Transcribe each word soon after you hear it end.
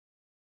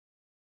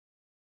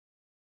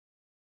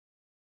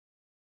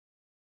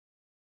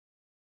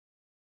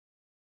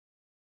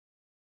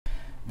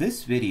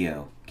This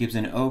video gives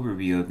an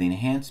overview of the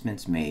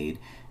enhancements made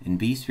in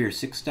vSphere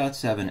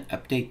 6.7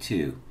 Update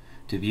 2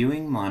 to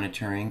viewing,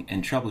 monitoring,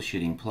 and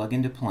troubleshooting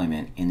plugin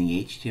deployment in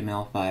the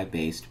HTML5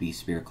 based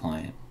vSphere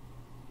client.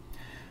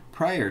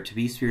 Prior to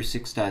vSphere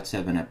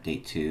 6.7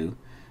 Update 2,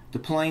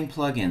 deploying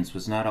plugins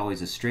was not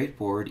always a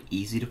straightforward,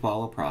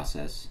 easy-to-follow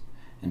process,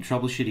 and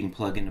troubleshooting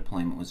plugin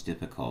deployment was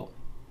difficult.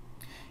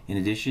 In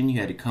addition, you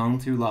had to comb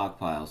through log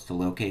files to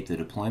locate the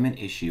deployment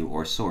issue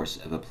or source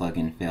of a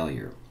plugin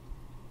failure.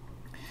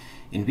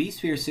 In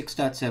vSphere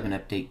 6.7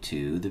 Update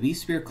 2, the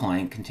vSphere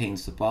client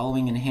contains the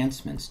following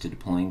enhancements to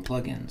deploying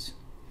plugins.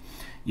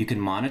 You can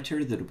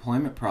monitor the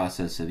deployment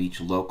process of each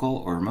local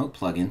or remote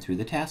plugin through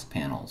the task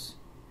panels.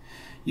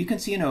 You can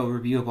see an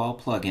overview of all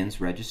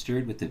plugins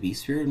registered with the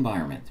vSphere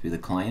environment through the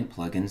Client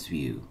Plugins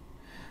view.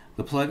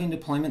 The plugin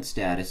deployment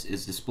status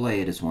is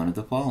displayed as one of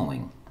the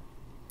following: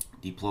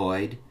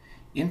 deployed,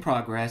 in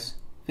progress,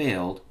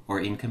 failed, or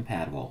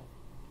incompatible.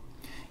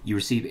 You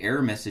receive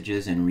error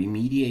messages and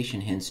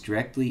remediation hints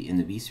directly in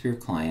the vSphere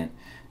client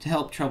to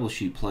help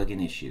troubleshoot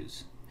plugin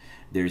issues.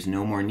 There is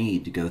no more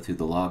need to go through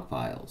the log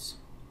files.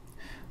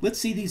 Let's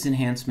see these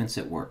enhancements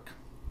at work.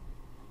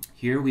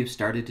 Here we have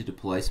started to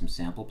deploy some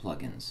sample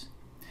plugins.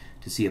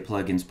 To see a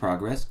plugin's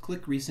progress,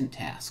 click Recent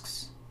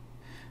Tasks.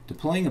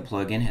 Deploying a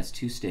plugin has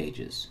two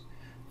stages.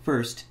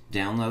 First,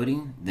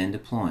 downloading, then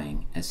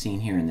deploying, as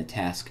seen here in the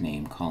task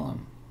name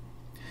column.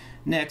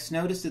 Next,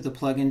 notice that the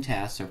plugin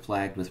tasks are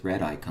flagged with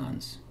red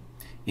icons,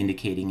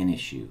 indicating an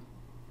issue.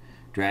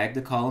 Drag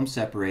the column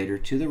separator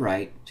to the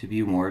right to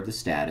view more of the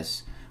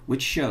status,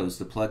 which shows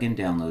the plugin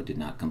download did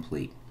not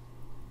complete.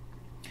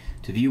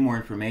 To view more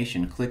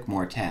information, click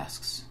More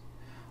Tasks.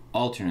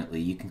 Alternately,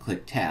 you can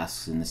click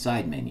Tasks in the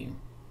side menu.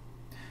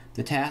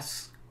 The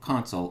Tasks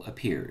console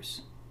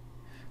appears.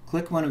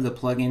 Click one of the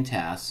plugin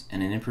tasks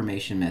and an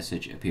information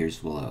message appears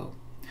below.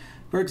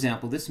 For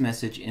example, this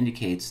message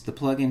indicates the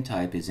plugin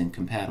type is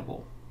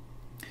incompatible.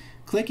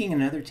 Clicking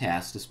another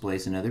task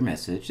displays another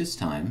message, this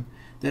time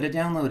that a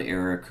download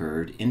error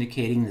occurred,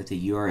 indicating that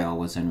the URL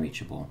was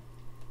unreachable.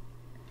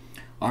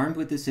 Armed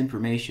with this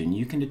information,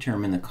 you can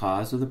determine the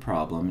cause of the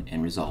problem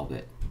and resolve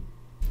it.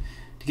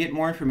 To get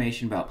more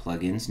information about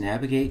plugins,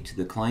 navigate to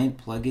the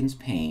Client Plugins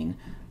pane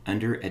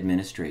under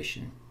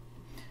Administration.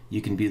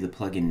 You can view the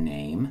plugin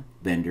name,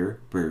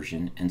 vendor,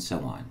 version, and so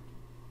on.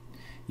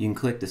 You can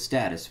click the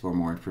status for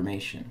more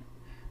information.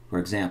 For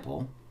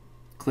example,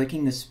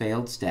 clicking this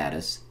failed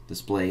status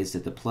displays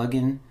that the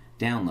plugin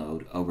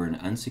download over an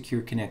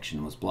unsecure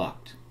connection was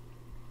blocked.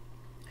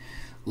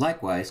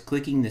 Likewise,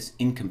 clicking this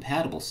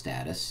incompatible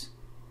status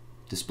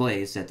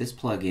displays that this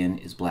plugin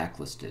is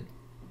blacklisted.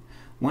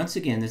 Once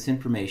again, this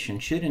information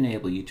should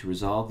enable you to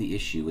resolve the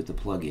issue with the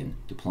plugin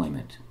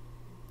deployment.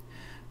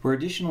 For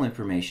additional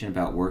information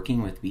about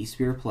working with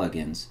vSphere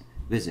plugins,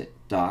 visit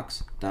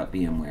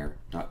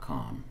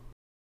docs.vmware.com.